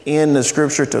In the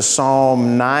scripture to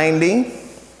Psalm 90.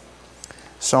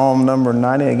 Psalm number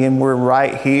 90. Again, we're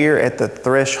right here at the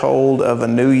threshold of a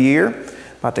new year,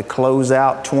 about to close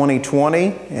out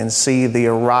 2020 and see the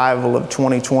arrival of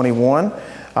 2021.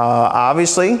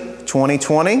 Obviously,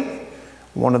 2020,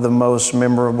 one of the most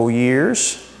memorable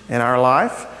years in our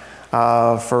life,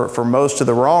 for most of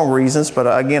the wrong reasons. But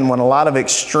again, when a lot of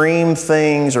extreme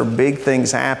things or big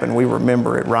things happen, we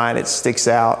remember it, right? It sticks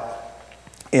out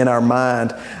in our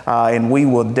mind, and we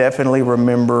will definitely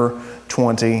remember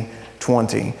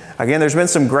 2020. Again, there's been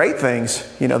some great things,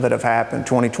 that have happened.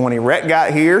 2020. Rhett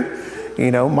got here.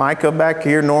 Micah back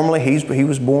here. Normally, he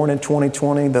was born in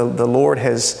 2020. The Lord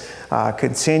has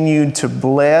continued to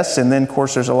bless, and then, of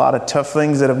course, there's a lot of tough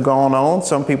things that have gone on.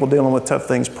 Some people dealing with tough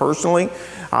things personally.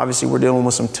 Obviously, we're dealing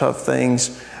with some tough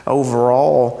things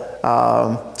overall,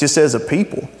 just as a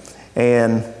people.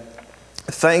 And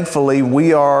thankfully,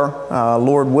 we are,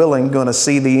 Lord willing, going to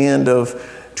see the end of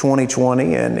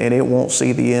 2020, and it won't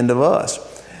see the end of us.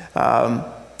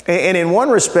 And in one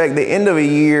respect, the end of a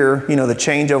year, the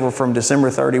changeover from December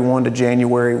 31 to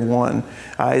January 1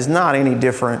 is not any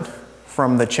different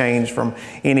from the change from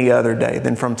any other day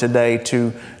than from today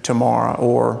to tomorrow,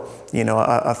 or,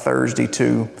 a Thursday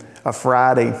to a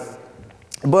Friday.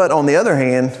 But on the other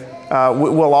hand,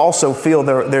 we'll also feel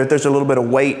there's a little bit of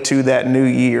weight to that new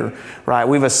year, right?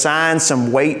 We've assigned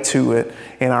some weight to it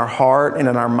in our heart and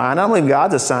in our mind. I believe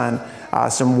God's assigned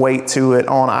some weight to it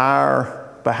on our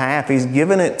behalf. He's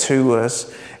given it to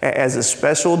us as a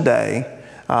special day,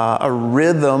 a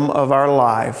rhythm of our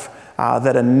life,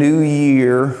 that a new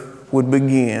year would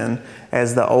begin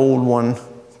as the old one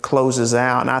closes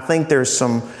out. And I think there's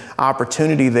some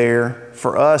opportunity there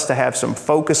for us to have some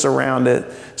focus around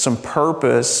it, some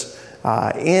purpose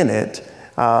in it,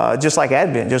 just like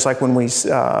Advent, just like when we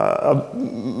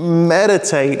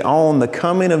meditate on the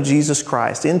coming of Jesus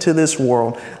Christ into this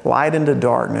world, light into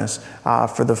darkness,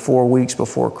 for the 4 weeks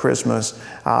before Christmas.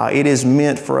 It is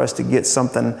meant for us to get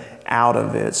something out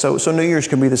of it. So New Year's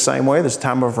can be the same way. There's a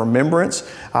time of remembrance.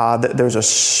 There's a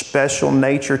special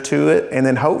nature to it. And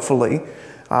then hopefully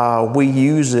we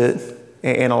use it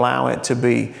and allow it to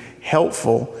be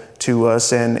helpful to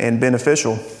us and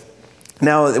beneficial.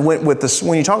 Now,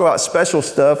 when you talk about special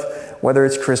stuff, whether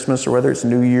it's Christmas or whether it's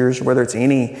New Year's, or whether it's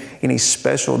any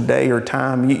special day or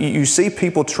time, you see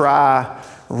people try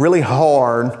really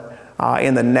hard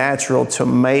in the natural to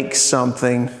make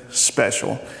something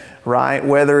special, right?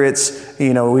 Whether it's,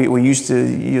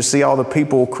 you see all the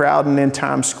people crowding in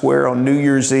Times Square on New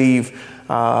Year's Eve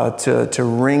to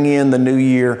ring in the new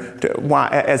year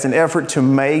as an effort to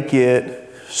make it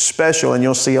special, and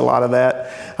you'll see a lot of that.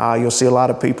 You'll see a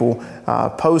lot of people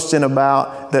posting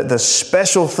about the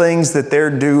special things that they're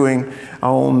doing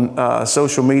on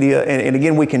social media. And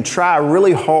again, we can try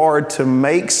really hard to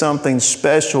make something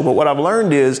special, but what I've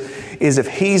learned is if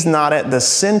he's not at the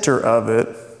center of it,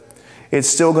 it's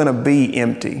still going to be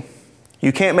empty.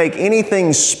 You can't make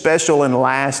anything special and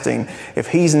lasting if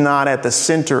he's not at the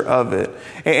center of it.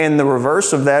 And the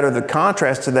reverse of that, or the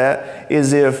contrast to that,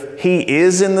 is if he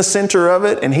is in the center of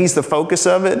it and he's the focus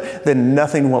of it, then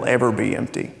nothing will ever be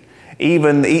empty.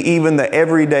 Even the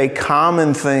everyday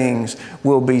common things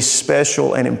will be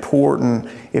special and important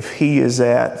if he is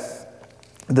at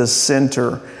the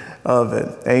center of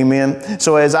it. Amen.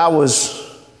 So as I was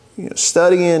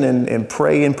studying and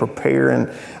praying, preparing,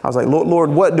 I was like, Lord,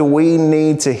 what do we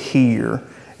need to hear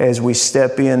as we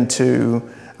step into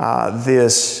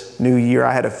this new year?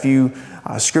 I had a few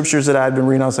scriptures that I had been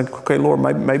reading. I was like, okay, Lord,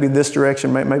 maybe this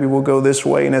direction, maybe we'll go this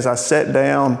way. And as I sat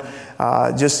down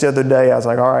just the other day, I was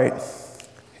like, all right,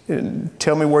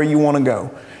 tell me where you want to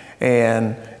go.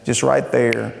 And just right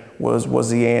there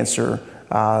was the answer,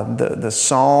 the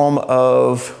Psalm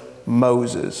of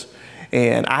Moses.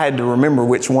 And I had to remember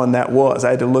which one that was.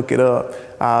 I had to look it up.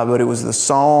 But it was the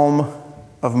Psalm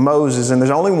of Moses. And there's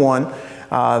only one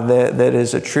that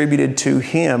is attributed to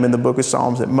him in the book of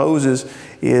Psalms that Moses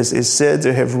is said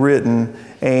to have written.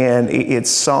 And it's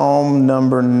Psalm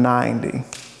number 90.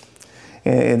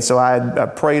 And so I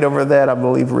prayed over that. I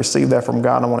believe received that from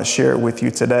God. I want to share it with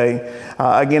you today.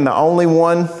 Again, the only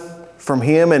one from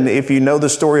him. And if you know the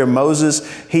story of Moses,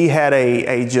 he had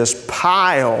a just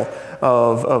pile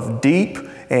of deep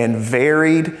and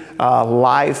varied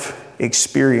life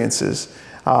experiences.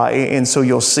 And so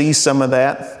you'll see some of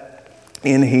that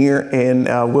in here,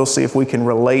 and we'll see if we can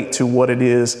relate to what it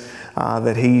is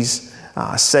that he's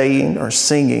saying or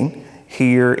singing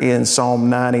here in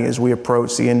Psalm 90 as we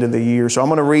approach the end of the year. So I'm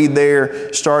going to read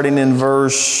there starting in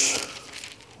verse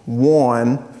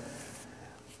 1.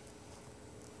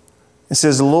 It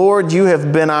says, Lord, you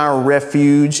have been our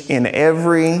refuge in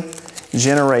every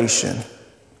generation.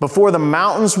 Before the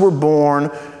mountains were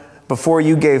born, before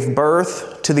you gave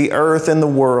birth to the earth and the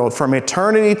world, from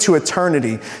eternity to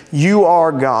eternity, you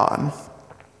are God.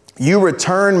 You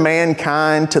return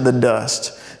mankind to the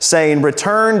dust, saying,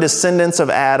 return, descendants of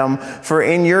Adam, for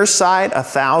in your sight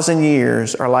 1,000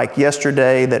 years are like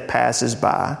yesterday that passes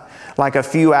by, like a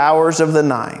few hours of the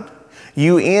night.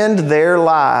 You end their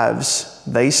lives,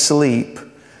 they sleep.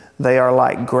 They are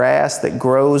like grass that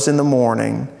grows in the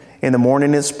morning. In the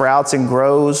morning it sprouts and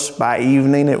grows. By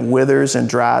evening it withers and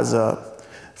dries up.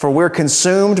 For we're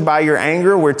consumed by your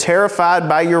anger. We're terrified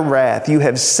by your wrath. You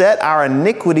have set our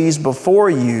iniquities before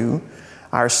you,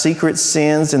 our secret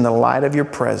sins in the light of your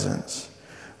presence.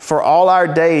 For all our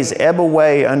days ebb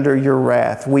away under your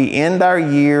wrath. We end our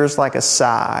years like a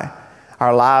sigh.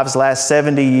 Our lives last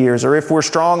 70 years, or if we're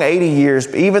strong, 80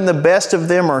 years. Even the best of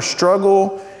them are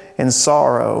struggle and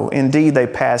sorrow. Indeed, they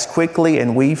pass quickly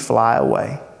and we fly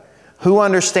away. Who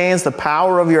understands the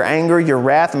power of your anger? Your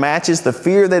wrath matches the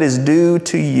fear that is due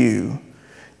to you.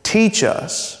 Teach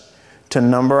us to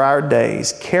number our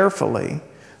days carefully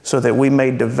so that we may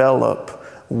develop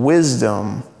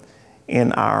wisdom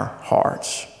in our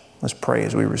hearts. Let's pray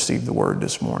as we receive the word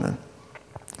this morning.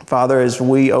 Father, as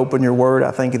we open your word,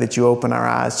 I thank you that you open our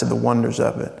eyes to the wonders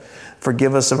of it.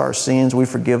 Forgive us of our sins. We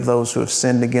forgive those who have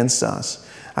sinned against us.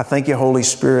 I thank you, Holy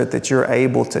Spirit, that you're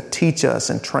able to teach us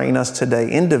and train us today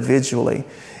individually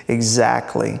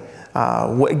exactly.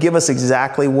 Give us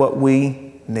exactly what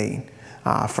we need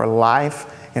for life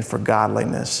and for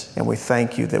godliness. And we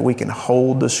thank you that we can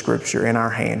hold the scripture in our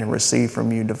hand and receive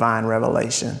from you divine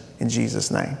revelation. In Jesus'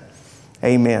 name,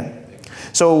 amen.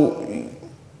 So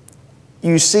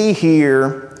you see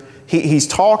here, he's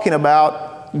talking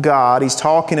about God, he's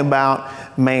talking about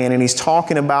man, and he's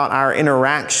talking about our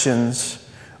interactions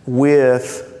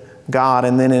with God.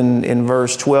 And then in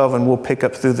verse 12, and we'll pick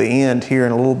up through the end here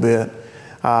in a little bit,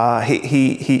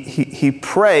 he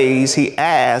prays, he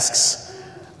asks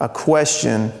a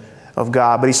question of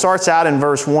God. But he starts out in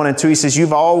verse 1 and 2. He says,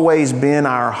 you've always been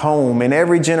our home. In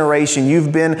every generation,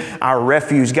 you've been our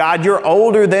refuge. God, you're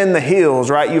older than the hills,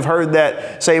 right? You've heard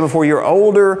that say before. You're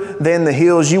older than the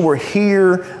hills. You were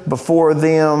here before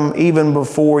them. Even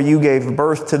before you gave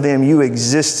birth to them, you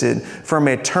existed. From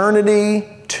eternity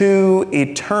to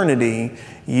eternity,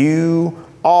 you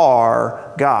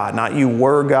are God. Not you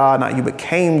were God, not you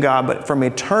became God, but from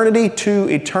eternity to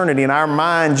eternity. And our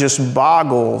mind just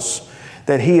boggles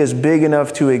that he is big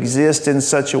enough to exist in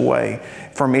such a way.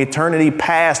 From eternity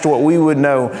past, what we would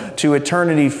know, to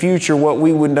eternity future, what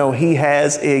we would know, he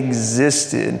has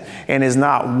existed and is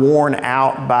not worn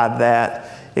out by that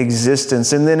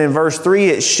existence. And then in verse 3,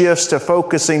 it shifts to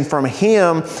focusing from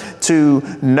him to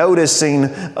noticing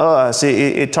us.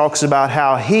 It talks about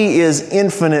how he is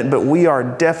infinite, but we are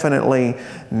definitely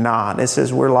not. It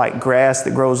says we're like grass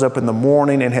that grows up in the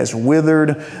morning and has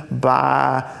withered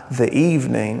by the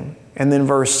evening. And then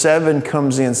verse 7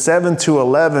 comes in. 7 to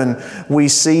 11, we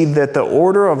see that the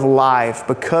order of life,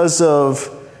 because of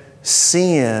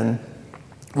sin,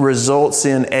 results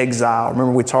in exile.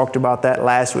 Remember, we talked about that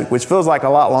last week, which feels like a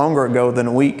lot longer ago than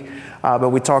a week. But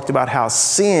we talked about how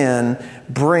sin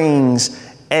brings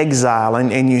exile.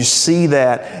 And you see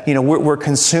that, we're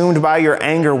consumed by your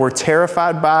anger. We're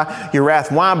terrified by your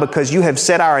wrath. Why? Because you have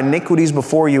set our iniquities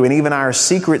before you, and even our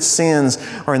secret sins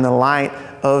are in the light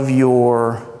of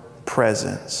your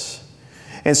presence.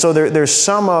 And so there's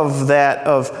some of that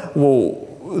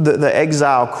the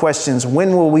exile questions.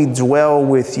 When will we dwell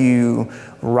with you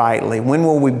rightly? When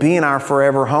will we be in our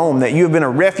forever home? That you have been a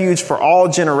refuge for all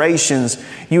generations.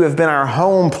 You have been our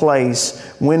home place.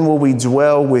 When will we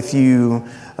dwell with you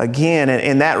again?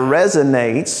 And that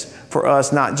resonates for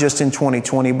us, not just in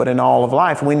 2020, but in all of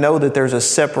life. We know that there's a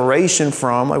separation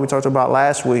from, like we talked about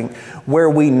last week, where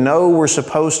we know we're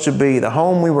supposed to be, the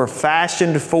home we were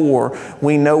fashioned for.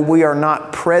 We know we are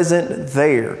not present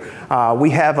there.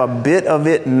 We have a bit of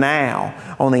it now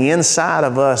on the inside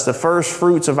of us, the first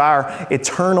fruits of our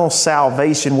eternal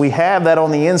salvation. We have that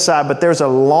on the inside, but there's a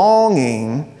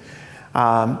longing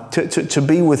to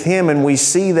be with him. And we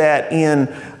see that in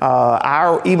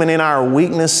even in our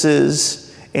weaknesses,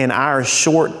 in our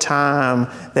short time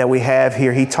that we have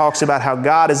here. He talks about how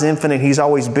God is infinite. He's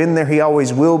always been there. He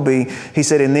always will be. He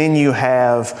said, and then you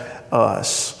have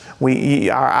us.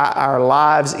 Our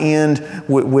lives end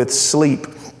with sleep.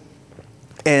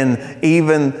 And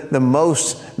even the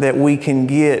most that we can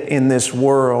get in this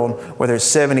world, whether it's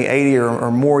 70, 80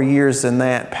 or more years than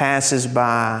that, passes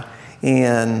by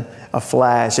in a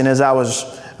flash. And as I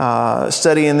was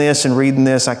studying this and reading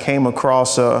this, I came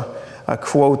across a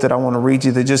quote that I want to read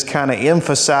you that just kind of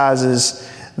emphasizes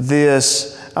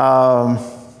this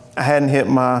I hadn't hit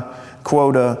my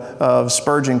quota of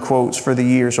Spurgeon quotes for the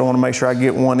year, so I want to make sure I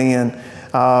get one in,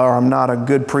 or I'm not a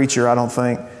good preacher, I don't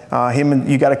think.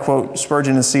 You got to quote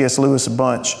Spurgeon and C.S. Lewis a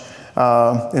bunch,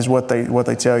 is what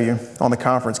they tell you on the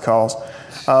conference calls.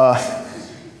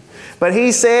 But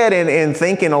he said in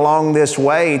thinking along this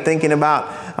way, thinking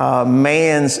about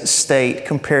man's state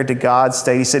compared to God's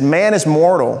state, he said, man is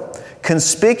mortal,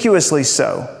 conspicuously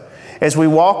so. As we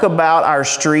walk about our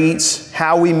streets,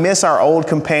 how we miss our old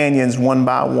companions one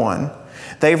by one.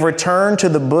 They've returned to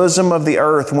the bosom of the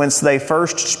earth whence they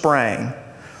first sprang.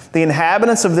 The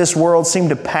inhabitants of this world seem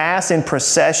to pass in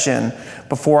procession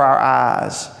before our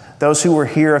eyes. Those who were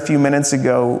here a few minutes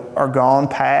ago are gone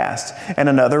past, and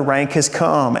another rank has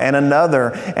come, and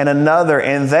another,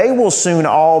 and they will soon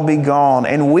all be gone,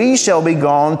 and we shall be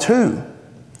gone too.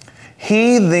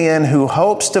 He then who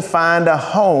hopes to find a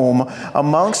home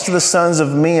amongst the sons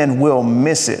of men will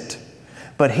miss it.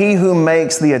 But he who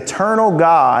makes the eternal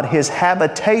God his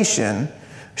habitation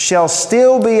shall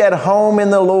still be at home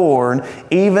in the Lord,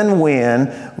 even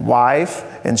when wife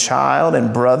and child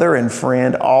and brother and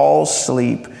friend all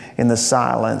sleep in the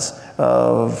silence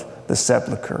of the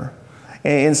sepulcher.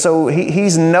 And so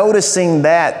he's noticing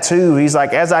that too. He's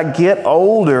like, as I get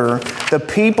older, the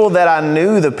people that I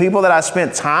knew, the people that I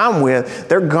spent time with,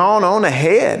 they're gone on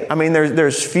ahead. I mean,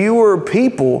 there's fewer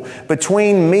people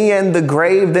between me and the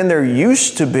grave than there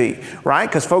used to be, right?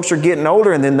 Because folks are getting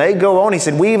older and then they go on. He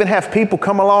said, we even have people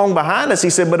come along behind us.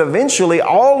 He said, but eventually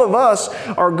all of us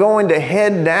are going to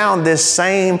head down this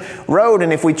same road.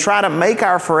 And if we try to make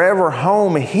our forever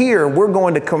home here, we're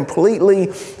going to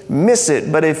completely miss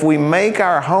it. But if we make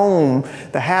our home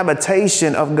the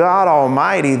habitation of God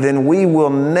Almighty, then we will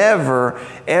never,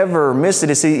 ever miss it.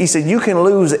 He said, you can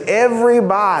lose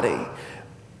everybody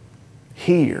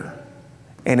here.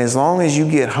 And as long as you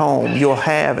get home, you'll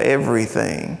have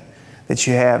everything that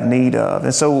you have need of.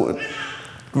 And so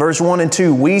verse 1 and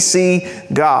 2, we see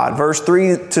God. Verse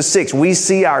 3 to 6, we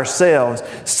see ourselves.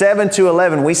 7 to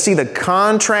 11, we see the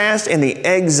contrast and the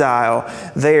exile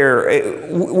there.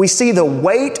 We see the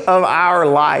weight of our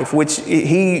life, which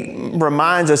he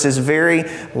reminds us is very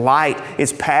light.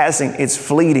 It's passing. It's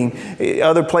fleeting.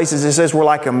 Other places it says we're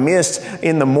like a mist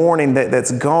in the morning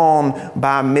that's gone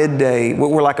by midday.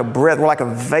 We're like a breath. We're like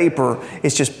a vapor.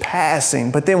 It's just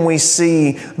passing. But then we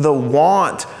see the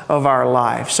want of our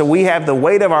life. So we have the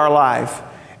weight of our life,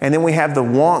 and then we have the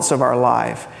wants of our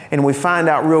life. And we find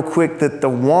out real quick that the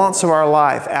wants of our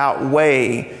life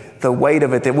outweigh the weight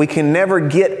of it, that we can never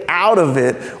get out of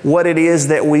it what it is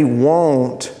that we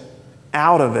want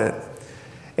out of it.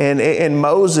 And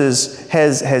Moses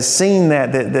has seen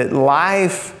that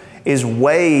life is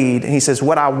weighed. And he says,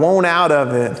 what I want out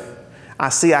of it, I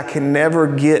see I can never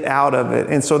get out of it.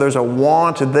 And so there's a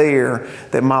want there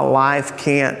that my life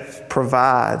can't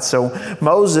provide. So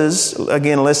Moses,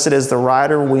 again, listed as the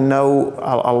writer, we know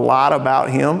a lot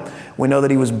about him. We know that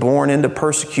he was born into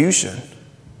persecution,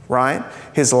 right?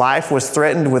 His life was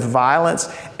threatened with violence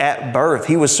at birth.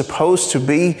 He was supposed to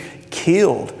be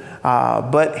killed,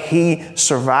 but he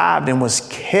survived and was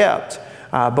kept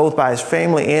both by his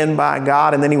family and by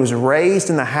God. And then he was raised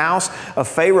in the house of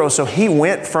Pharaoh. So he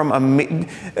went from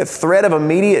a threat of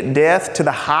immediate death to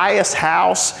the highest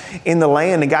house in the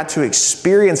land and got to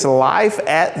experience life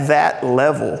at that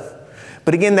level.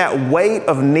 But again, that weight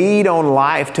of need on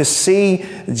life to see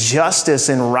justice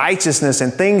and righteousness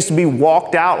and things to be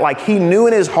walked out like he knew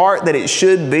in his heart that it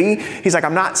should be. He's like,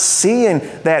 I'm not seeing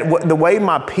that the way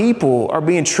my people are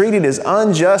being treated is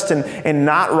unjust and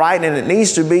not right, and it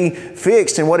needs to be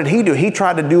fixed. And what did he do? He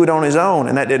tried to do it on his own,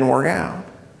 and that didn't work out.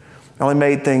 It only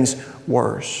made things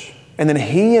worse. And then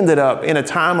he ended up in a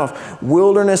time of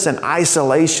wilderness and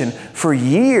isolation for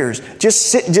years,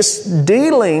 just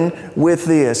dealing with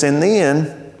this. And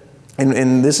then,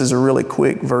 and this is a really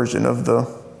quick version of the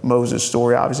Moses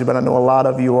story, obviously, but I know a lot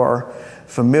of you are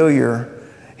familiar.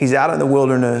 He's out in the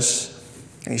wilderness,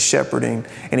 and he's shepherding,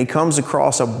 and he comes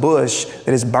across a bush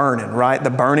that is burning, right?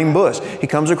 The burning bush. He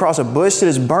comes across a bush that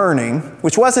is burning,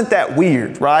 which wasn't that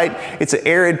weird, right? It's an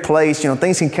arid place,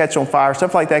 things can catch on fire,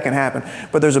 stuff like that can happen.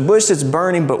 But there's a bush that's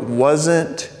burning but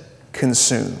wasn't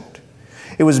consumed.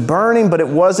 It was burning, but it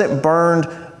wasn't burned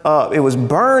up. It was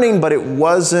burning, but it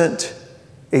wasn't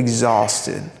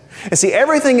exhausted. And see,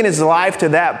 everything in his life to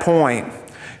that point,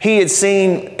 he had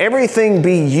seen everything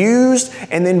be used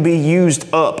and then be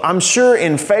used up. I'm sure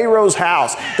in Pharaoh's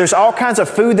house, there's all kinds of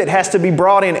food that has to be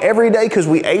brought in every day because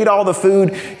we ate all the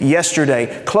food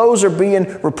yesterday. Clothes are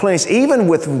being replenished. Even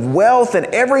with wealth and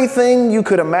everything you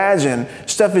could imagine,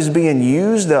 stuff is being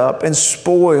used up and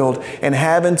spoiled and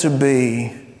having to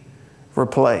be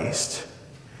replaced.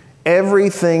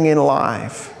 Everything in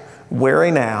life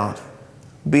wearing out,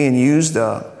 being used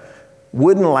up,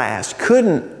 wouldn't last,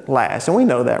 couldn't last. And we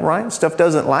know that, right? Stuff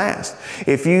doesn't last.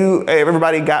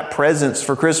 Everybody got presents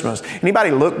for Christmas.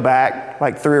 Anybody look back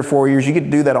like 3 or 4 years? You get to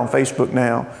do that on Facebook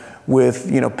now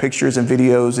with, pictures and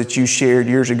videos that you shared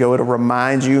years ago. It'll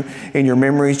remind you in your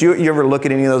memories. You ever look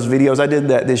at any of those videos? I did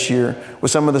that this year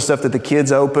with some of the stuff that the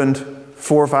kids opened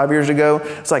 4 or 5 years ago.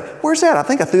 It's like, where's that? I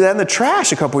think I threw that in the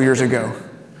trash a couple years ago.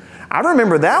 I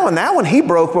remember that one. That one he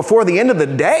broke before the end of the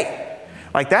day.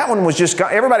 Like that one was just,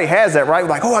 everybody has that, right?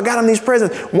 Like, I got him these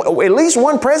presents. At least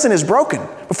one present is broken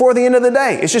before the end of the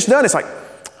day. It's just done. It's like,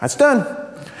 that's done.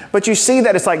 But you see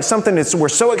that it's like something we're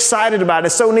so excited about.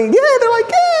 It's so neat. Yeah, they're like,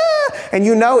 yeah. And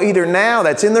either now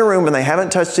that's in the room and they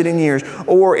haven't touched it in years,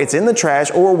 or it's in the trash,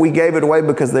 or we gave it away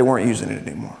because they weren't using it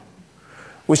anymore.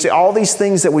 We see all these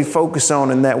things that we focus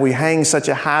on and that we hang such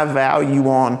a high value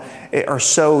on are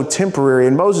so temporary.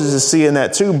 And Moses is seeing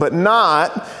that too, but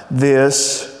not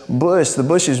this bush. The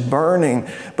bush is burning,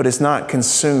 but it's not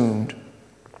consumed.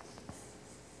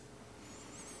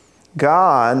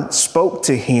 God spoke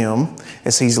to him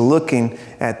as he's looking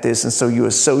at this, and so you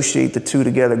associate the two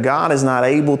together. God is not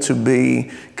able to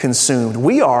be consumed.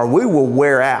 We will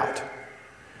wear out.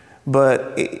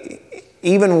 But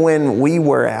even when we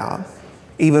wear out,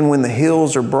 even when the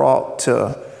hills are brought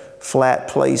to flat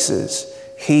places,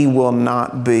 he will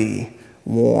not be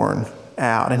worn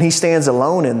out. And he stands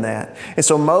alone in that. And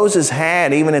so Moses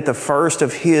had, even at the first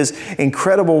of his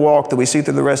incredible walk that we see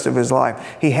through the rest of his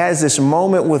life, he has this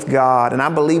moment with God. And I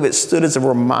believe it stood as a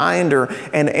reminder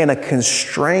and a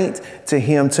constraint to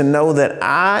him to know that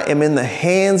I am in the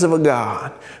hands of a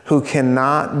God who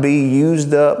cannot be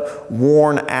used up,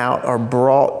 worn out, or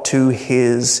brought to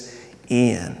his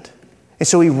end. And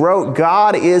so he wrote,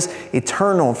 God is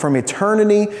eternal. From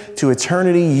eternity to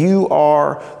eternity, you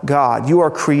are God. You are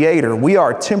creator. We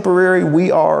are temporary. We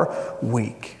are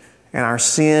weak. And our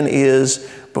sin is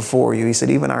before you. He said,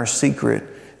 even our secret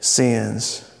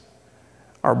sins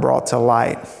are brought to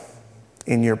light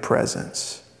in your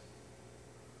presence.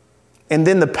 And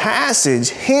then the passage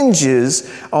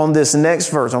hinges on this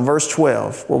next verse, on verse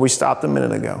 12, where we stopped a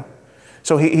minute ago.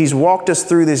 So he's walked us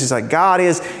through this. He's like, God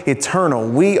is eternal.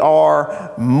 We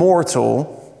are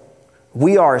mortal.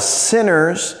 We are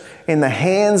sinners in the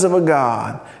hands of a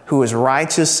God who is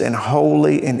righteous and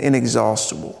holy and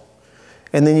inexhaustible.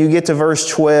 And then you get to verse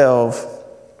 12.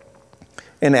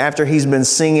 And after he's been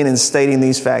singing and stating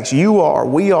these facts, we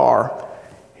are,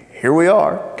 here we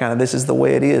are. Kind of this is the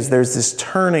way it is. There's this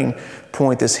turning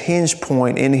point, this hinge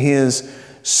point in his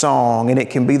song, and it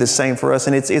can be the same for us.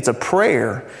 And it's a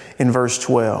prayer in verse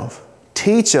 12.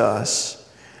 Teach us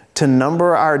to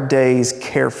number our days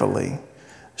carefully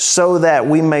so that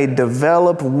we may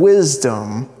develop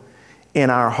wisdom in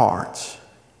our hearts.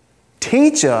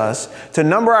 Teach us to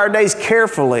number our days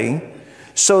carefully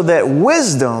so that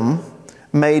wisdom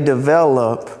may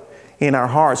develop in our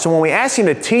hearts. So when we ask him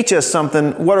to teach us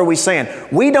something, what are we saying?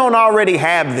 We don't already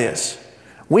have this.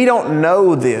 We don't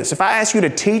know this. If I ask you to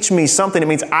teach me something, it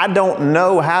means I don't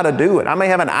know how to do it. I may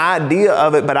have an idea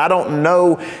of it, but I don't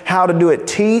know how to do it.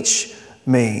 Teach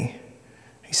me.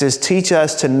 He says, teach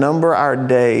us to number our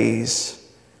days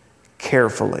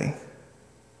carefully.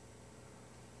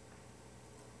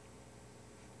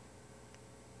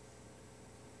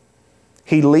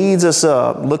 He leads us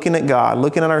up looking at God,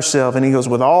 looking at ourselves, and he goes,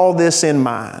 with all this in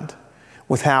mind,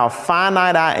 with how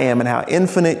finite I am and how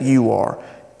infinite you are,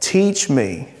 teach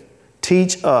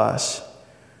us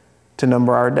to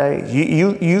number our days.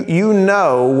 You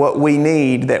know what we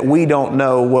need that we don't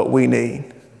know what we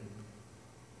need.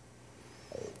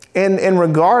 And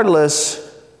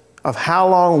regardless of how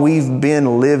long we've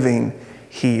been living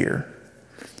here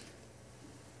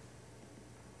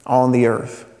on the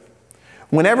earth,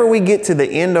 whenever we get to the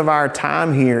end of our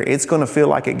time here, it's going to feel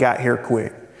like it got here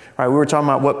quick. Right? We were talking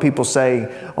about what people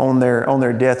say on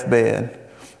their deathbed.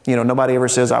 Nobody ever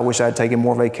says, I wish I'd taken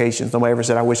more vacations. Nobody ever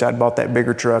said, I wish I'd bought that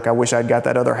bigger truck. I wish I'd got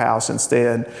that other house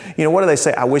instead. What do they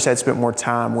say? I wish I'd spent more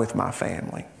time with my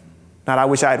family. Not, I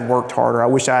wish I'd worked harder. I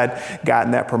wish I'd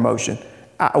gotten that promotion.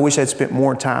 I wish I'd spent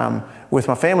more time with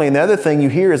my family. And the other thing you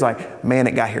hear is like, man,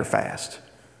 it got here fast.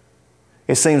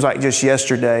 It seems like just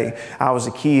yesterday I was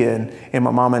a kid in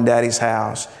my mom and daddy's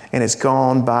house, and it's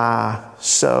gone by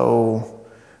so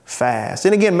fast.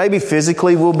 And again, maybe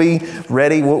physically we'll be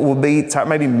ready, we'll be tired,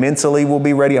 maybe mentally we'll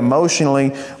be ready,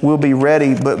 emotionally we'll be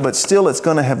ready, but still it's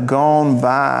going to have gone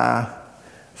by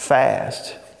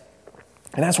fast.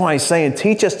 And that's why he's saying,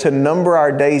 teach us to number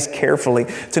our days carefully,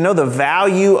 to know the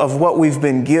value of what we've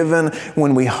been given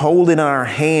when we hold it in our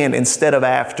hand instead of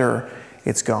after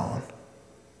it's gone.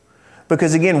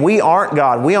 Because again, we aren't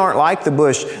God. We aren't like the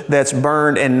bush that's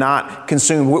burned and not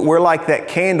consumed. We're like that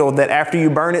candle that after you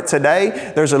burn it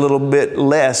today, there's a little bit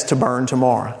less to burn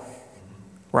tomorrow.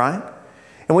 Right?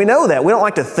 And we know that. We don't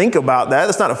like to think about that.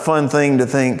 That's not a fun thing to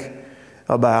think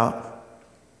about.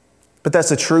 But that's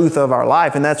the truth of our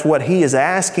life. And that's what he is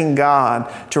asking God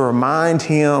to remind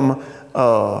him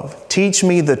of. Teach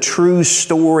me the true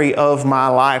story of my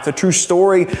life, the true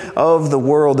story of the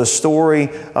world, the story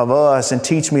of us, and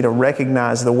teach me to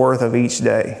recognize the worth of each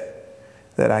day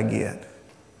that I get.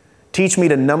 Teach me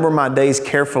to number my days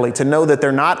carefully, to know that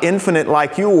they're not infinite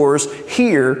like yours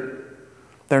here.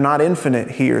 They're not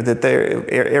infinite here, that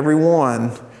every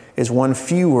one is one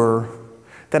fewer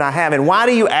than I have. And why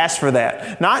do you ask for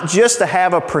that? Not just to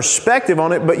have a perspective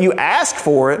on it, but you ask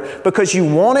for it because you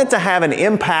want it to have an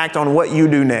impact on what you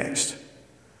do next.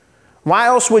 Why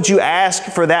else would you ask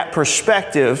for that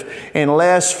perspective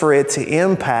unless for it to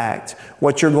impact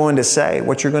what you're going to say,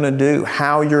 what you're going to do,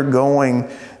 how you're going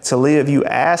to live? You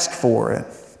ask for it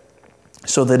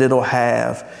so that it'll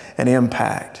have an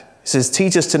impact. It says,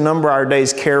 teach us to number our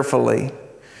days carefully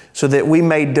so that we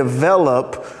may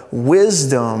develop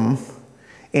wisdom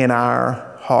in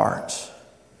our hearts.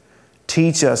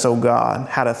 Teach us, O God,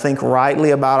 how to think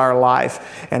rightly about our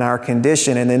life and our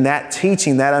condition. And in that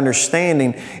teaching, that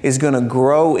understanding is going to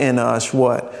grow in us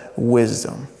what?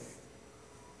 Wisdom.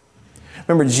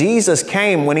 Remember, Jesus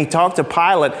came when he talked to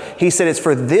Pilate. He said, it's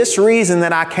for this reason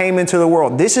that I came into the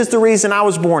world. This is the reason I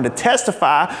was born, to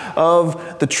testify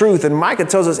of the truth. And Micah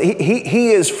tells us he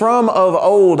is from of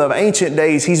old, of ancient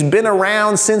days. He's been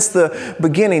around since the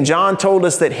beginning. John told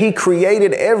us that he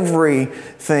created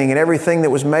everything, and everything that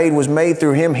was made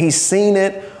through him. He's seen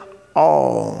it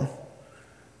all.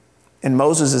 And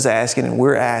Moses is asking, and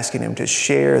we're asking him to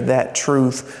share that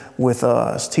truth with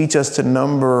us. Teach us to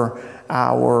number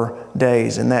our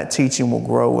days, and that teaching will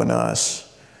grow in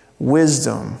us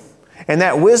wisdom. And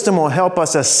that wisdom will help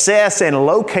us assess and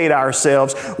locate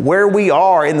ourselves where we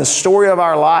are in the story of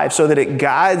our life so that it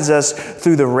guides us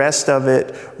through the rest of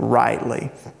it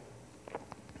rightly.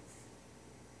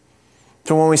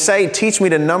 So when we say, teach me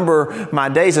to number my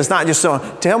days, it's not just so,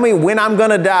 tell me when I'm going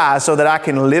to die so that I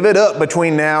can live it up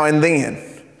between now and then.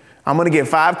 I'm going to get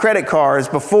 5 credit cards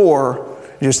before,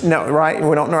 just no, right?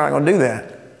 We're not going to do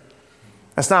that.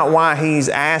 That's not why he's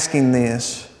asking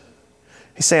this.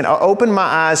 He's saying, open my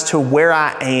eyes to where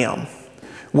I am.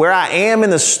 Where I am in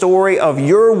the story of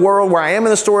your world, where I am in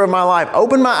the story of my life.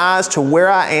 Open my eyes to where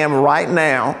I am right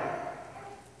now.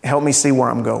 Help me see where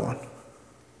I'm going.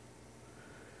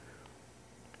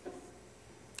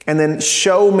 And then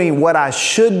show me what I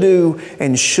should do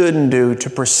and shouldn't do to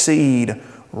proceed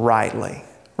rightly.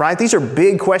 Right? These are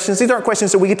big questions. These aren't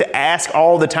questions that we get to ask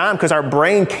all the time because our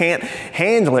brain can't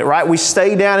handle it, right? We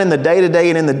stay down in the day-to-day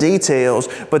and in the details.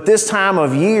 But this time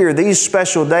of year, these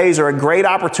special days are a great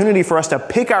opportunity for us to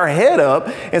pick our head up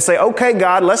and say, okay,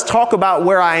 God, let's talk about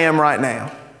where I am right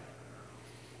now.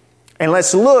 And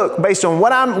let's look based on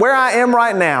where I am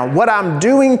right now, what I'm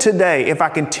doing today. If I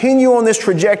continue on this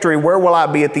trajectory, where will I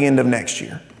be at the end of next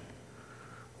year?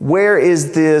 Where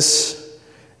is this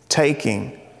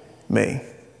taking me?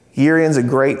 Year end's a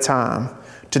great time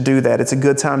to do that. It's a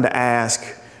good time to ask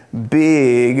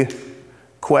big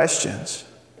questions.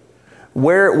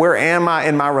 Where am I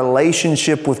in my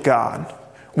relationship with God?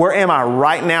 Where am I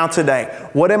right now today?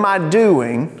 What am I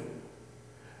doing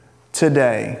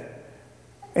today?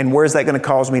 And where's that going to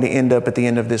cause me to end up at the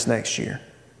end of this next year?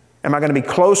 Am I going to be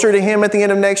closer to Him at the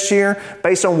end of next year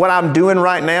based on what I'm doing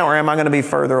right now, or am I going to be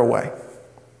further away?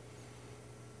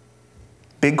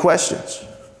 Big questions.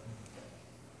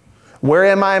 Where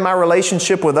am I in my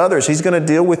relationship with others? He's going to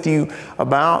deal with you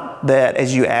about that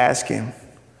as you ask Him.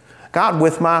 God,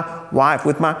 with my wife,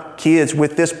 with my kids,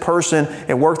 with this person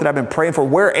at work that I've been praying for,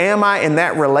 where am I in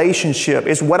that relationship?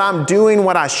 Is what I'm doing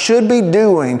what I should be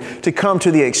doing to come to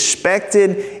the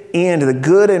expected end, the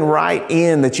good and right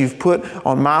end that you've put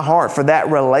on my heart for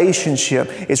that relationship?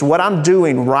 Is what I'm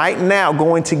doing right now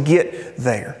going to get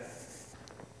there?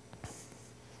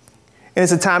 And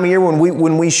it's a time of year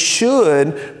when we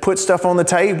should put stuff on the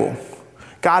table.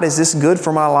 God, is this good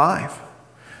for my life?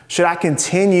 Should I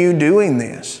continue doing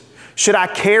this? Should I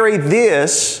carry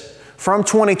this from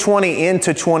 2020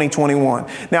 into 2021?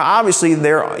 Now, obviously, you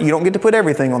don't get to put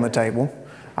everything on the table.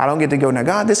 I don't get to go, now,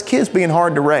 God, this kid's being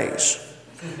hard to raise.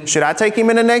 Should I take him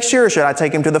into next year, or should I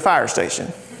take him to the fire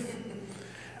station?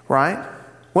 Right?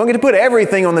 We don't get to put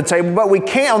everything on the table, but we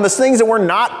can on the things that we're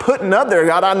not putting up there.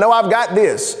 God, I know I've got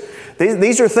this.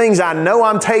 These are things I know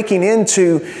I'm taking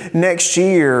into next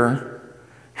year.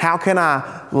 How can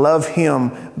I love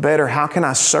him better? How can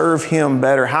I serve him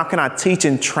better? How can I teach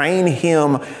and train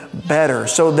him better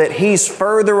so that he's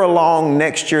further along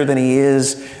next year than he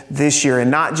is this year?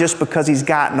 And not just because he's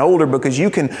gotten older, because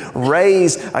you can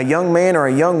raise a young man or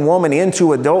a young woman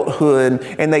into adulthood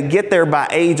and they get there by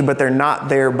age, but they're not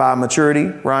there by maturity,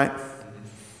 right?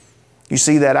 You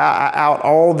see that out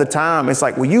all the time. It's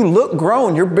like, well, you look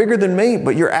grown, you're bigger than me,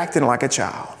 but you're acting like a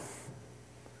child.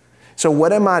 So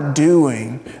what am I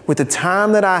doing with the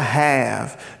time that I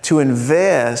have to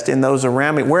invest in those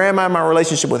around me? Where am I in my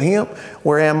relationship with him?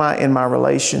 Where am I in my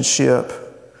relationship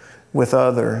with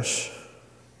others?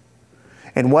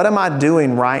 And what am I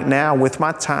doing right now with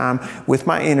my time, with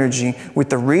my energy,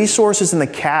 with the resources and the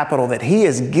capital that he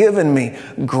has given me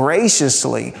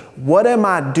graciously? What am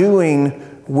I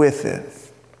doing with it?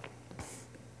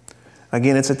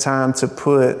 Again, it's a time to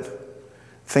put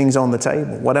things on the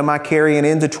table. What am I carrying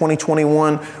into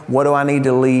 2021? What do I need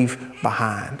to leave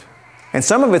behind? And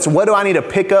some of it's, what do I need to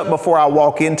pick up before I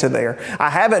walk into there? I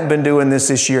haven't been doing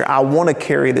this year. I want to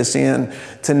carry this in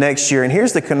to next year. And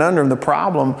here's the conundrum, the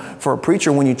problem for a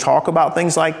preacher when you talk about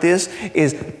things like this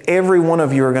is every one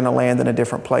of you are going to land in a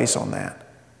different place on that.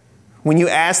 When you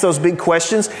ask those big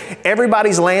questions,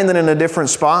 everybody's landing in a different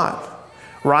spot,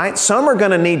 right? Some are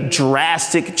going to need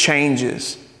drastic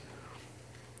changes.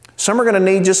 Some are going to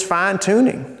need just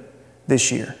fine-tuning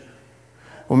this year.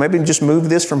 Well, maybe just move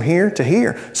this from here to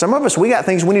here. Some of us, we got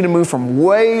things we need to move from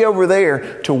way over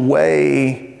there to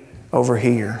way over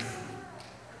here.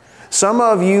 Some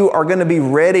of you are going to be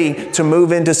ready to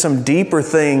move into some deeper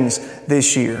things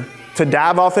this year, to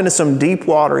dive off into some deep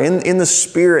water in the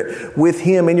Spirit with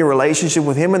him, in your relationship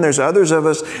with him. And there's others of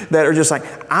us that are just like,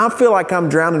 I feel like I'm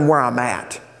drowning where I'm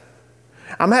at.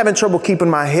 I'm having trouble keeping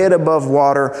my head above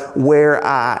water where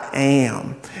I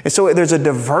am. And so there's a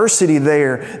diversity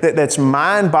there that's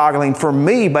mind-boggling for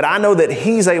me, but I know that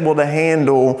he's able to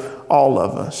handle all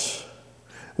of us.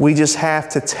 We just have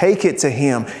to take it to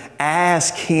him,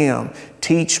 ask him,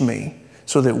 teach me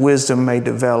so that wisdom may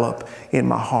develop in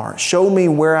my heart. Show me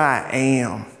where I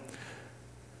am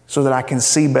so that I can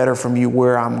see better from you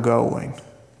where I'm going.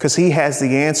 Because he has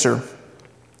the answer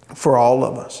for all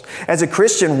of us. As a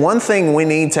Christian, one thing we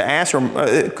need to ask, or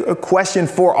a question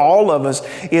for all of us,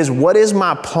 is what is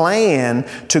my plan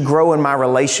to grow in my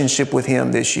relationship with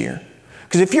him this year?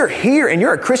 Because if you're here and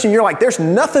you're a Christian, you're like, there's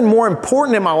nothing more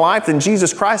important in my life than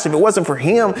Jesus Christ. If it wasn't for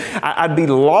him, I'd be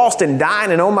lost and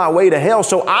dying and on my way to hell.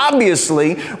 So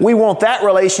obviously, we want that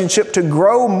relationship to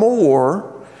grow more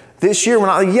this year.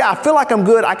 I feel like I'm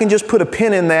good. I can just put a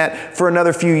pin in that for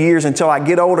another few years until I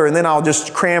get older, and then I'll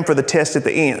just cram for the test at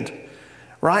the end.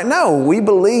 Right? No, we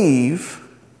believe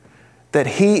that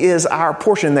he is our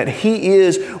portion, that he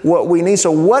is what we need.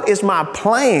 So what is my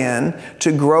plan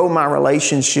to grow my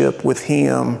relationship with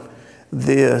him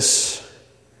this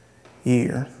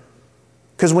year?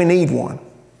 Because we need one,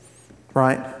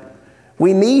 right?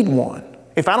 We need one.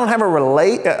 If I don't have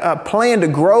a plan to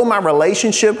grow my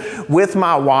relationship with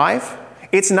my wife,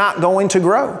 it's not going to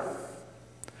grow.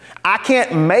 I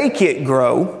can't make it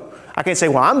grow. I can't say,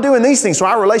 well, I'm doing these things, so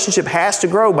our relationship has to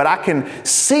grow, but I can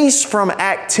cease from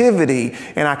activity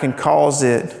and I can cause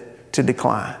it to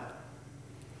decline.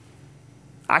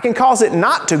 I can cause it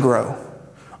not to grow,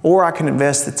 or I can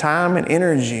invest the time and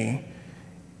energy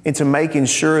into making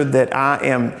sure that I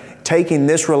am taking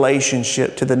this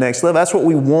relationship to the next level. That's what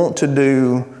we want to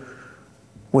do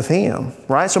with him,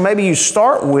 right? So maybe you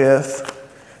start with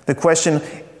the question,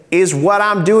 is what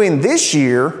I'm doing this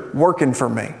year working for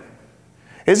me?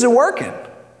 Is it working?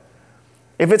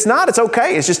 If it's not, it's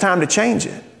okay. It's just time to change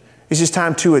it. It's just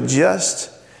time to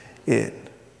adjust it.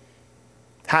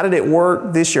 How did it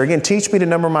work this year? Again, teach me to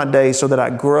number my days so that I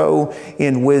grow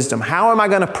in wisdom. How am I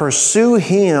going to pursue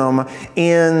him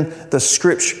in the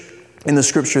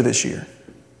scripture this year?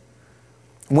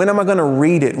 When am I going to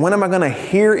read it? When am I going to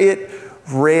hear it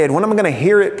read? When am I going to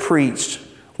hear it preached?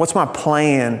 What's my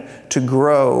plan to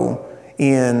grow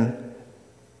in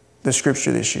the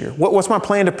scripture this year? What's my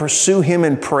plan to pursue him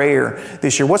in prayer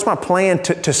this year? What's my plan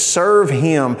to serve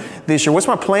him this year? What's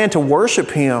my plan to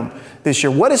worship him this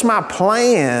year? What is my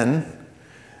plan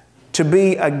to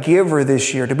be a giver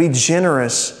this year, to be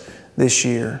generous this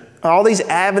year? All these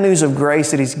avenues of grace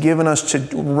that he's given us to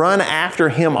run after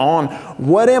him on.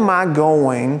 What am I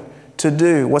going to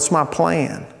do? What's my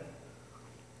plan?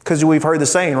 Because we've heard the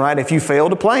saying, right? If you fail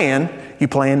to plan, you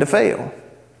plan to fail.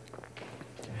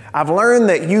 I've learned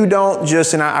that you don't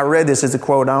just, and I read this as a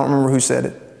quote, I don't remember who said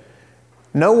it.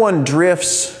 No one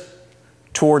drifts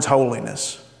towards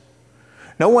holiness.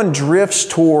 No one drifts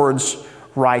towards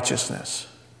righteousness.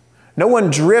 No one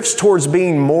drifts towards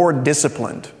being more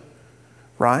disciplined.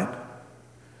 right?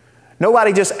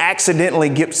 Nobody just accidentally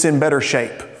gets in better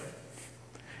shape.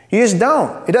 You just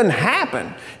don't. It doesn't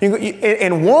happen.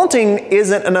 And wanting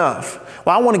isn't enough.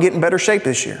 Well, I want to get in better shape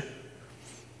this year.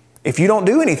 If you don't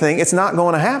do anything, it's not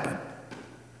going to happen.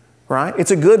 Right?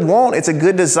 It's a good want, it's a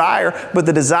good desire, but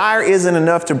the desire isn't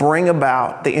enough to bring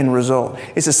about the end result.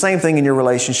 It's the same thing in your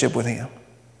relationship with Him.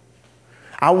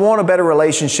 I want a better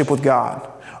relationship with God.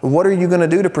 What are you going to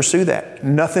do to pursue that?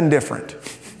 Nothing different.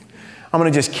 I'm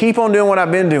going to just keep on doing what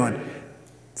I've been doing.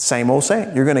 Same old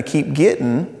saying. You're going to keep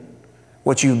getting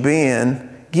what you've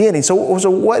been getting. So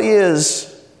what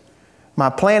is my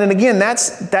plan? And again,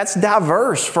 that's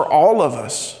diverse for all of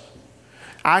us.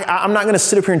 I'm not going to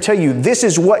sit up here and tell you this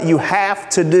is what you have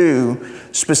to do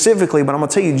specifically, but I'm going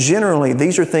to tell you generally,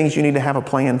 these are things you need to have a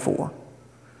plan for.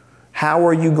 How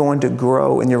are you going to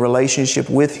grow in your relationship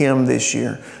with Him this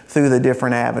year through the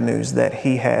different avenues that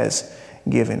He has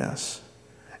given us?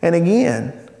 And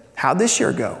again, how'd this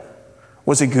year go?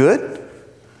 Was it good?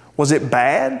 Was it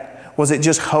bad? Was it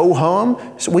just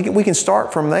ho-hum? So we can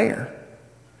start from there.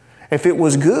 If it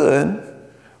was good,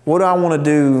 what do I want to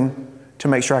do to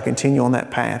make sure I continue on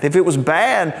that path? If it was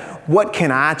bad, what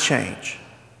can I change?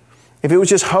 If it was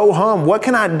just ho-hum, what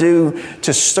can I do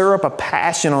to stir up a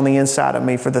passion on the inside of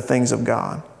me for the things of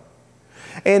God?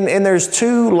 And there's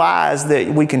two lies that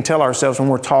we can tell ourselves when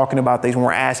we're talking about these, when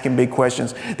we're asking big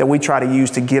questions that we try to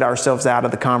use to get ourselves out of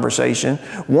the conversation.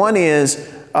 One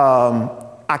is,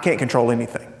 I can't control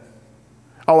anything.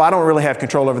 Oh, I don't really have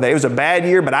control over that. It was a bad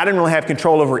year, but I didn't really have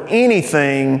control over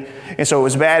anything. And so it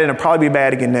was bad, and it'll probably be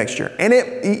bad again next year.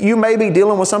 And you may be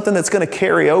dealing with something that's going to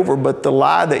carry over, but the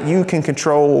lie that you can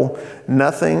control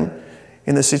nothing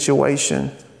in the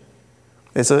situation,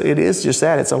 it is just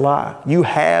that. It's a lie. You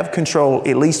have control,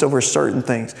 at least over certain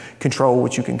things. Control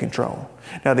what you can control.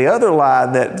 Now, the other lie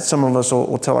that some of us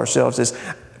will tell ourselves is,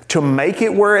 to make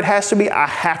it where it has to be, I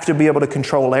have to be able to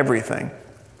control everything.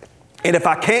 And if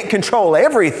I can't control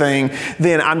everything,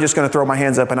 then I'm just going to throw my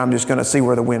hands up and I'm just going to see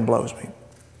where the wind blows me.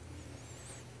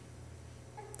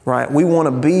 Right? We want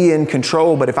to be in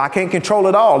control, but if I can't control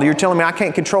it all, you're telling me I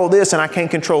can't control this and I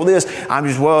can't control this, I'm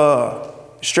just,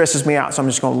 it stresses me out, so I'm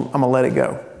going to let it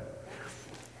go.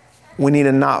 We need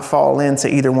to not fall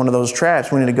into either one of those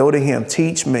traps. We need to go to Him.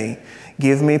 Teach me.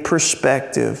 Give me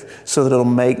perspective so that it'll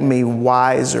make me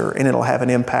wiser and it'll have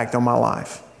an impact on my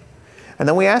life. And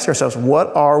then we ask ourselves,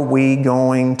 what are we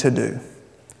going to do?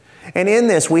 And in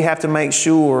this, we have to make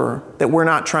sure that we're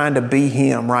not trying to be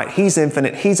Him, right? He's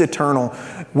infinite. He's eternal.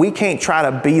 We can't try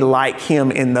to be like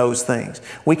Him in those things.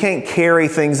 We can't carry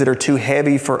things that are too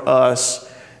heavy for us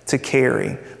to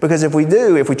carry. Because if we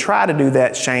try to do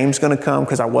that, shame's going to come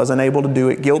because I wasn't able to do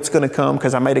it. Guilt's going to come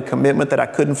because I made a commitment that I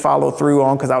couldn't follow through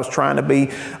on because I was trying to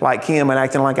be like Him and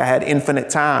acting like I had infinite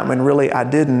time, and really I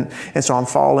didn't. And so I'm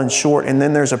falling short. And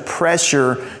then there's a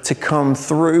pressure to come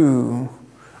through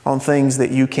on things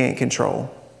that you can't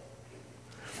control.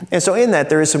 And so in that,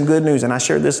 there is some good news. And I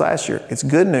shared this last year. It's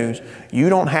good news. You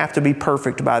don't have to be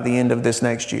perfect by the end of this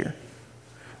next year.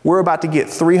 We're about to get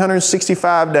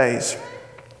 365 days.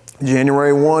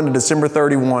 January 1 to December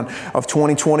 31 of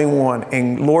 2021.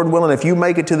 And Lord willing, if you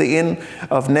make it to the end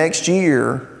of next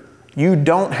year, you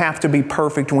don't have to be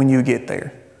perfect when you get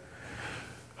there.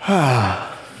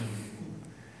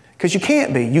 Because you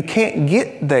can't be. You can't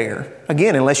get there.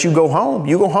 Again, unless you go home.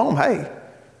 You go home, hey.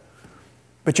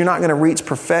 But you're not going to reach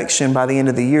perfection by the end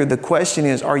of the year. The question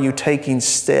is, are you taking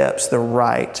steps the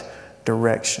right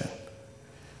direction?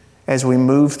 As we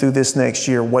move through this next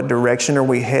year, what direction are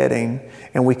we heading?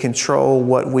 And we control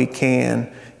what we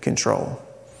can control.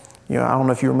 I don't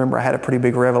know if you remember, I had a pretty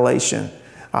big revelation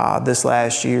this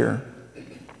last year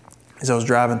as I was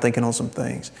driving, thinking on some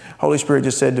things. Holy Spirit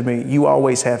just said to me, you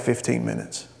always have 15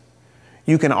 minutes.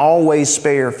 You can always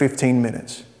spare 15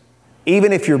 minutes.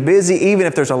 Even if you're busy, even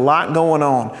if there's a lot going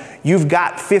on, you've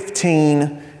got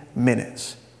 15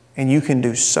 minutes. And you can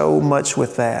do so much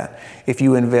with that if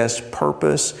you invest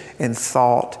purpose and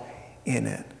thought in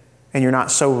it. And you're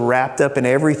not so wrapped up in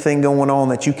everything going on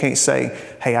that you can't say,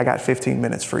 hey, I got 15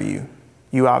 minutes for you.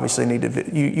 You obviously need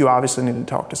to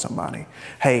talk to somebody.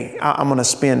 Hey, I'm going to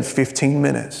spend 15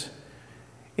 minutes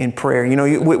in prayer.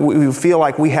 We feel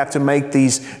like we have to make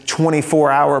these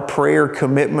 24-hour prayer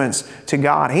commitments to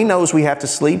God. He knows we have to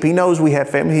sleep. He knows we have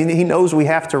family. He knows we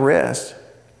have to rest.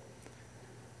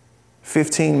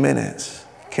 15 minutes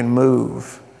can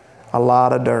move a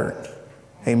lot of dirt.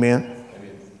 Amen.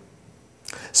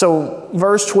 So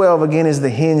verse 12 again is the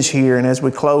hinge here. And as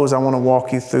we close, I want to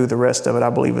walk you through the rest of it. I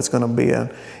believe it's going to be an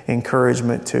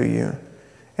encouragement to you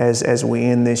as we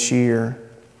end this year.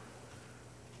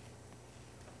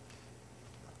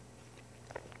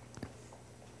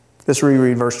 Let's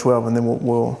reread verse 12 and then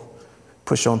we'll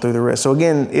push on through the rest. So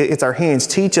again, it's our hands.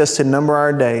 Teach us to number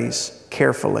our days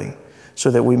carefully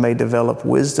so that we may develop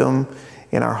wisdom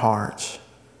in our hearts.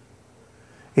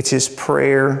 It's his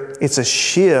prayer. It's a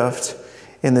shift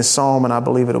in this psalm, and I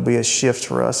believe it'll be a shift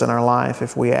for us in our life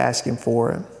if we ask him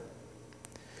for it.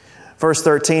 Verse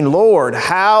 13, Lord,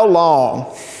 how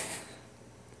long?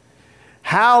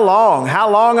 How long? How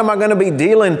long am I going to be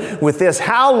dealing with this?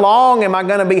 How long am I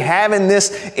going to be having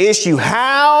this issue?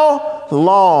 How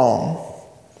long?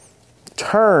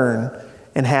 Turn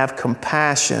and have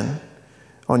compassion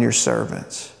on your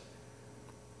servants.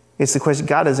 It's the question,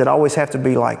 God, does it always have to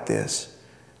be like this?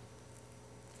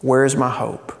 Where's my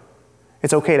hope?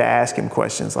 It's okay to ask him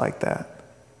questions like that.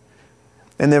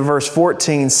 And then verse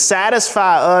 14,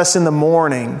 satisfy us in the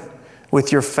morning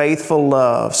with your faithful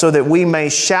love, so that we may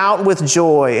shout with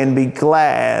joy and be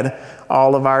glad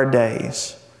all of our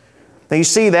days. Now you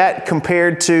see that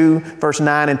compared to verse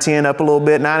 9 and 10 up a little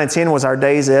bit. 9 and 10 was our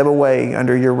days ebb away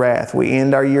under your wrath. We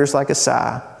end our years like a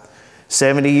sigh.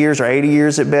 70 years or 80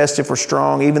 years at best if we're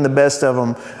strong. Even the best of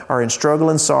them are in struggle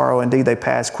and sorrow. Indeed, they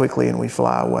pass quickly and we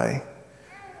fly away.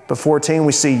 But 14,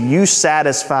 we see you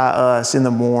satisfy us in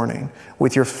the morning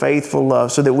with your faithful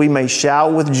love so that we may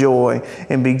shout with joy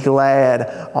and be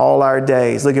glad all our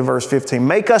days. Look at verse 15.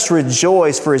 Make us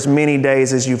rejoice for as many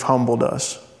days as you've humbled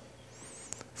us,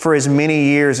 for as many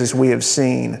years as we have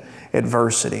seen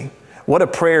adversity. What a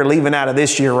prayer leaving out of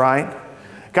this year, right?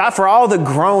 God, for all the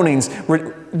groanings,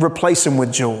 replace them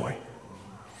with joy.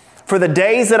 For the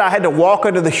days that I had to walk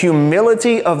under the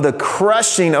humility of the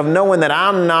crushing of knowing that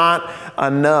I'm not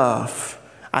enough,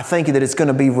 I thank you that it's going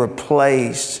to be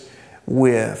replaced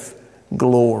with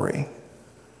glory.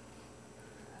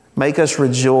 Make us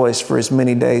rejoice for as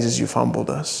many days as you've humbled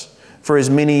us, for as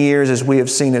many years as we have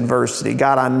seen adversity.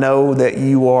 God, I know that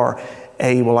you are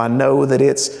able. I know that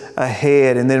it's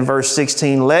ahead. And then verse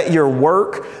 16, let your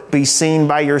work be seen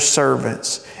by your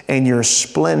servants and your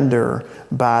splendor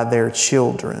by their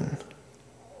children.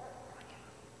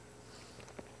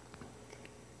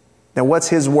 Now, what's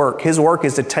his work? His work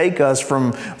is to take us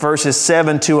from verses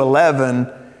 7 to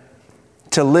 11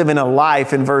 to living a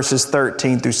life in verses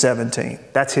 13 through 17.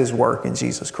 That's his work in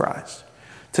Jesus Christ.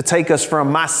 To take us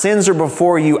from my sins are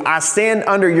before you. I stand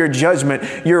under your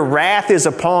judgment. Your wrath is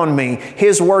upon me.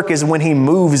 His work is when he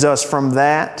moves us from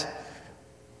that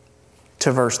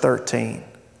to verse 13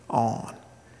 on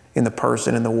in the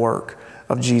person and the work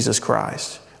of Jesus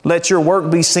Christ. Let your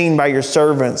work be seen by your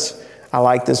servants. I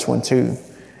like this one too.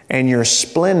 And your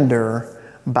splendor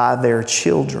by their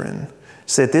children.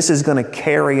 So that this is going to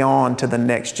carry on to the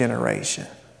next generation.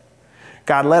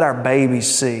 God, let our babies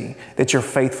see that you're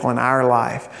faithful in our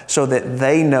life so that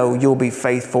they know you'll be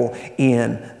faithful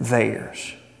in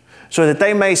theirs. So that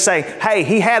they may say,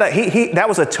 hey, that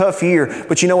was a tough year,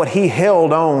 but you know what? He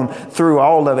held on through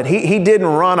all of it. He didn't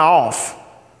run off.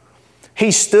 He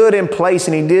stood in place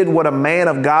and he did what a man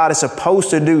of God is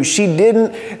supposed to do. She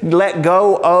didn't let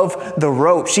go of the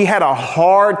rope. She had a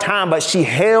hard time, but she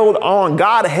held on.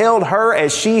 God held her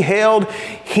as she held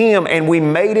him, and we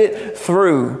made it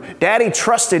through. Daddy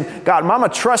trusted God. Mama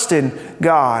trusted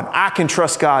God. I can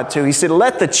trust God too. He said,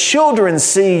 let the children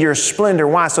see your splendor.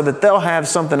 Why? So that they'll have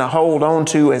something to hold on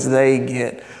to as they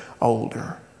get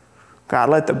older. God,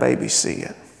 let the babies see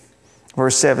it.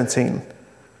 Verse 17.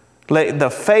 Let the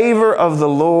favor of the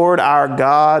Lord our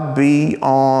God be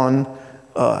on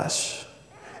us.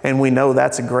 And we know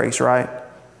that's a grace, right?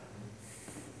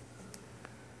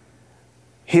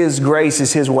 His grace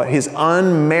is his what? His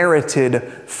unmerited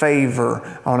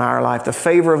favor on our life. The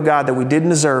favor of God that we didn't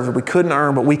deserve, that we couldn't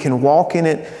earn, but we can walk in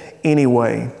it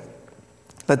anyway.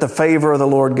 Let the favor of the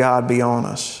Lord God be on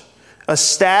us.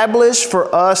 Establish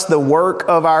for us the work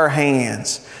of our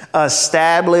hands.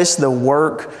 Establish the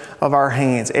work of our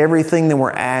hands. Everything that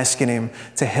we're asking him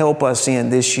to help us in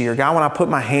this year. God, when I put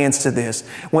my hands to this,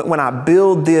 when I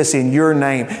build this in your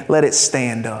name, let it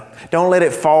stand up. Don't let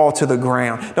it fall to the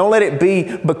ground. Don't let it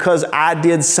be because I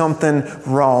did something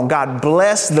wrong. God,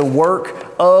 bless the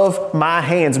work of my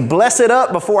hands. Bless it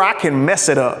up before I can mess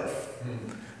it up.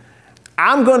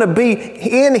 I'm going to be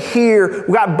in here.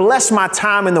 God, bless my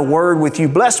time in the Word with you.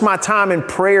 Bless my time in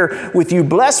prayer with you.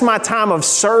 Bless my time of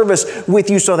service with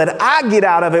you so that I get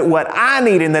out of it what I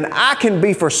need and then I can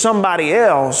be for somebody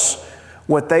else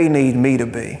what they need me to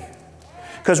be.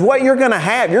 Because what you're going to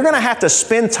have to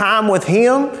spend time with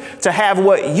him to have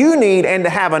what you need and to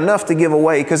have enough to give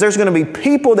away. Because there's going to be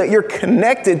people that you're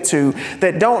connected to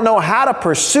that don't know how to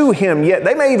pursue him yet.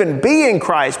 They may even be in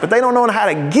Christ, but they don't know how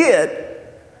to get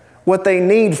what they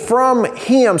need from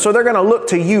him. So they're going to look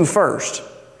to you first.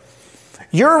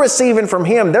 You're receiving from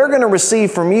Him. They're going to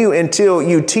receive from you until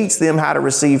you teach them how to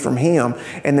receive from Him.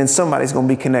 And then somebody's going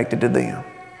to be connected to them.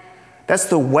 That's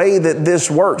the way that this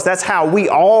works. That's how we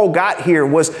all got here,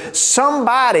 was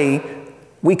somebody,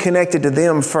 we connected to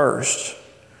them first.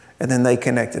 And then they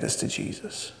connected us to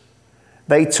Jesus.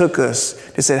 They took us,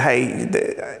 they said,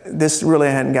 hey, this really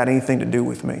hadn't got anything to do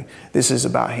with me. This is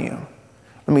about Him.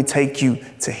 Let me take you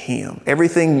to Him.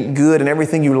 Everything good and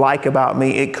everything you like about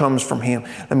me, it comes from Him.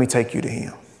 Let me take you to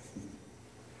Him.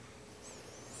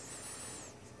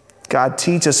 God,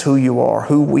 teach us who you are,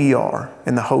 who we are,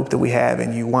 and the hope that we have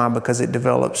in you. Why? Because it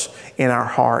develops in our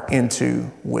heart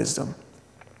into wisdom.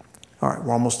 All right,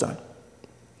 we're almost done.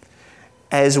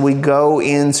 As we go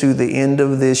into the end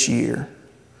of this year,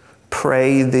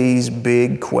 pray these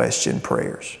big question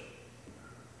prayers.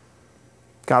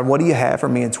 God, what do you have for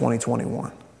me in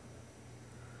 2021?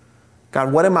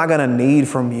 God, what am I going to need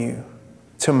from you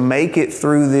to make it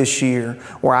through this year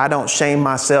where I don't shame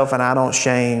myself and I don't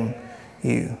shame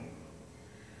you?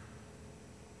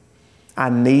 I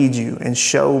need you, and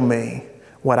show me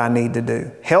what I need to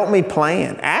do. Help me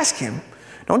plan. Ask Him.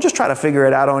 Don't just try to figure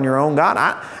it out on your own. God,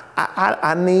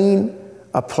 I need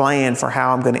a plan for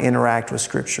how I'm going to interact with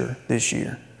Scripture this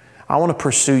year. I want to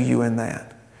pursue you in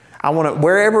that. I want to,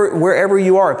 wherever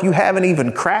you are, if you haven't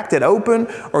even cracked it open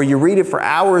or you read it for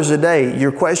hours a day,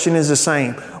 your question is the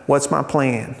same. What's my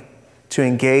plan to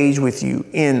engage with you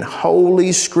in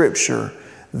Holy Scripture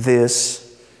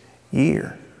this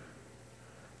year?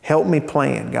 Help me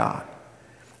plan, God.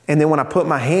 And then when I put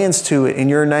my hands to it in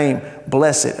your name,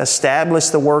 bless it. Establish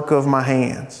the work of my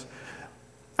hands.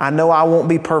 I know I won't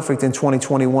be perfect in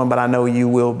 2021, but I know you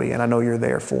will be, and I know you're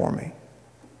there for me.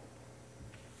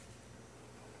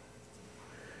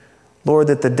 Lord,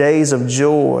 that the days of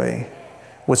joy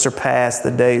would surpass the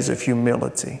days of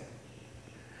humility.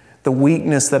 The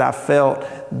weakness that I felt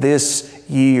this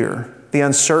year, the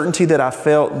uncertainty that I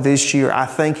felt this year, I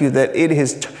thank you that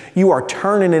you are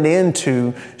turning it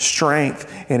into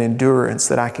strength and endurance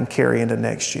that I can carry into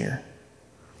next year.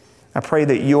 I pray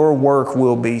that your work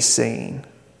will be seen,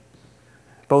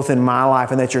 both in my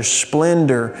life, and that your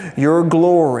splendor, your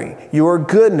glory, your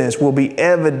goodness will be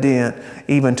evident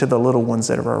even to the little ones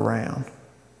that are around.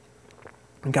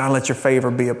 And God, let your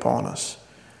favor be upon us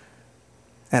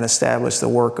and establish the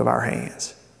work of our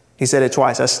hands. He said it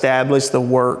twice, establish the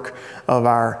work of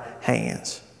our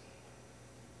hands.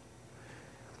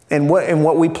 And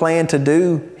what we plan to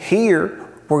do here,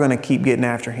 we're going to keep getting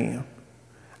after Him.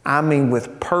 I mean,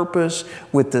 with purpose,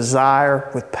 with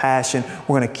desire, with passion,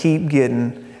 we're going to keep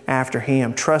getting after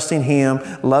Him, trusting Him,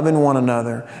 loving one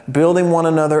another, building one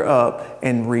another up,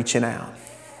 and reaching out.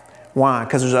 Why?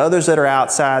 Because there's others that are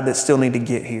outside that still need to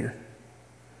get here.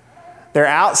 They're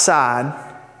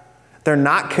outside. They're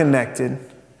not connected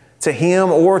to Him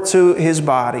or to His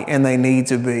body, and they need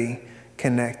to be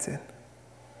connected.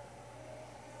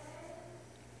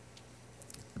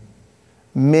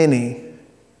 Many,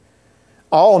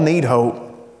 all need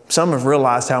hope. Some have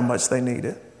realized how much they need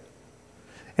it.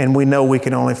 And we know we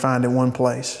can only find it one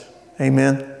place.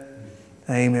 Amen?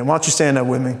 Amen. Why don't you stand up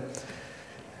with me?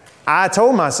 I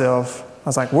told myself, I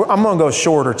was like, I'm going to go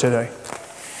shorter today.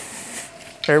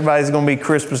 Everybody's going to be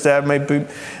Christmas out, maybe,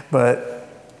 but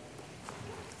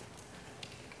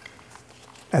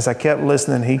as I kept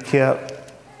listening, he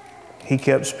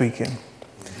kept speaking.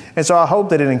 And so I hope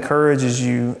that it encourages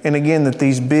you. And again, that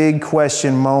these big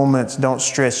question moments don't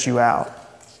stress you out.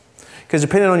 Because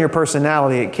depending on your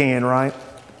personality, it can, right?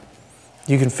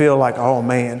 You can feel like, oh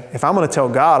man, if I'm going to tell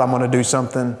God I'm going to do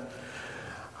something,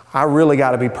 I really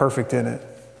got to be perfect in it.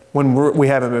 When we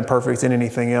haven't been perfect in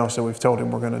anything else that we've told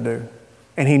Him we're going to do.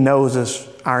 And He knows us,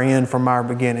 our end from our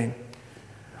beginning.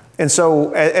 And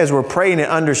so as we're praying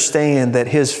and understand that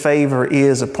His favor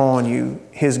is upon you,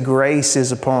 His grace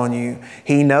is upon you.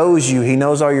 He knows you. He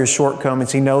knows all your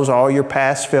shortcomings. He knows all your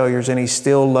past failures, and He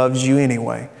still loves you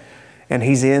anyway. And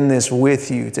He's in this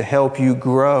with you to help you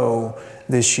grow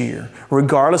this year.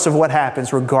 Regardless of what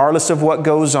happens, regardless of what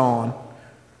goes on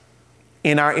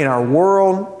in our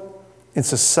world, in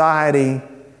society,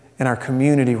 in our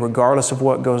community, regardless of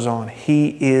what goes on,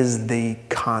 He is the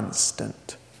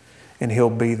constant. And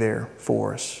He'll be there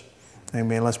for us.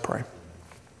 Amen. Let's pray.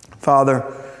 Father,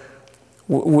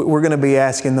 we're going to be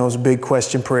asking those big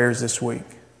question prayers this week.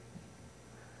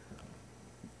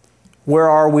 Where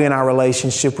are we in our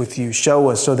relationship with you? Show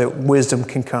us so that wisdom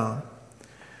can come.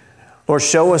 Lord,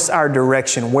 show us our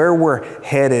direction, where we're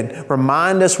headed.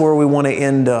 Remind us where we want to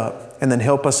end up, and then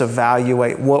help us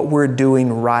evaluate what we're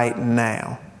doing right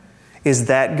now. Is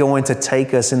that going to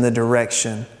take us in the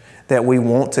direction that we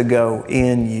want to go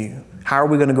in you? How are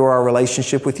we going to grow our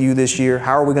relationship with you this year?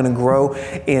 How are we going to grow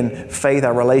in faith,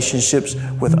 our relationships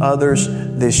with others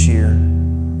this year?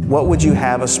 What would you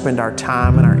have us spend our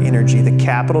time and our energy, the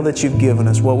capital that you've given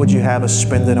us, what would you have us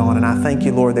spend it on? And I thank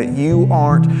you, Lord, that you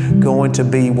aren't going to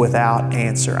be without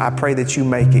answer. I pray that you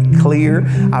make it clear.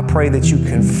 I pray that you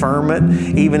confirm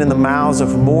it, even in the mouths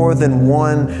of more than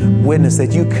one witness,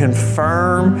 that you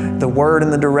confirm the word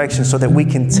and the direction so that we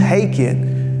can take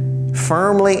it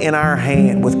firmly in our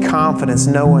hand with confidence,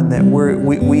 knowing that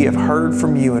we have heard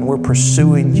from you and we're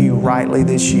pursuing you rightly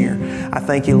this year. I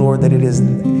thank you, Lord, that it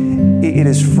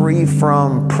is free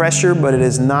from pressure, but it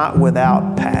is not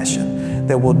without passion,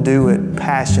 that we'll do it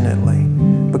passionately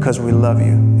because we love you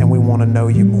and we want to know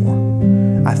you more.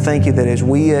 I thank you that as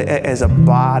we, as a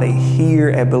body here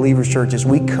at Believers Church, as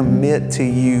we commit to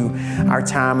you our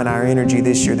time and our energy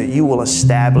this year, that you will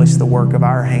establish the work of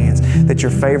our hands, that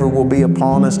your favor will be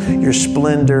upon us, your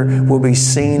splendor will be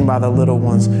seen by the little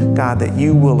ones. God, that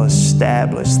you will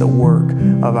establish the work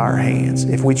of our hands.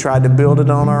 If we tried to build it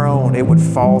on our own, it would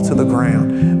fall to the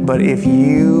ground. But if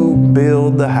you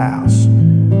build the house,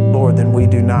 Lord, then we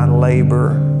do not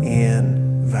labor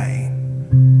in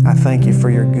vain. I thank you for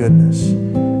your goodness.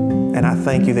 And I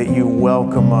thank you that you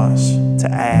welcome us to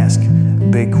ask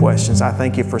big questions. I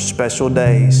thank you for special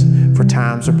days, for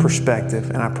times of perspective.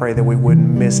 And I pray that we wouldn't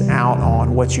miss out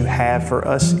on what you have for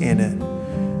us in it,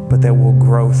 but that we'll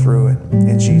grow through it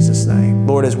in Jesus' name.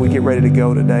 Lord, as we get ready to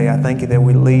go today, I thank you that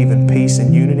we leave in peace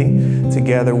and unity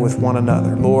together with one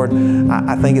another. Lord,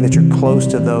 I thank you that you're close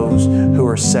to those who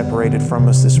are separated from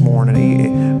us this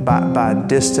morning by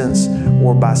distance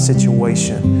or by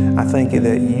situation. I thank you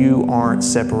that you aren't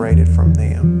separated from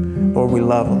them. Lord, we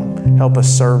love them. Help us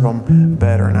serve them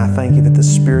better. And I thank you that the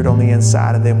Spirit on the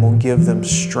inside of them will give them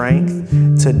strength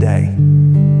today,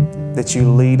 that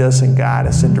you lead us and guide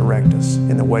us and direct us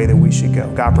in the way that we should go.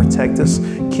 God, protect us,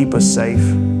 keep us safe.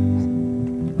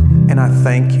 And I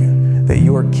thank you that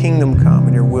your kingdom come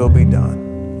and your will be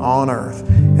done on earth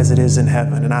as it is in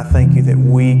heaven. And I thank you that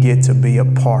we get to be a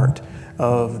part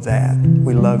of that.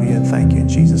 We love you and thank you in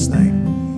Jesus' name.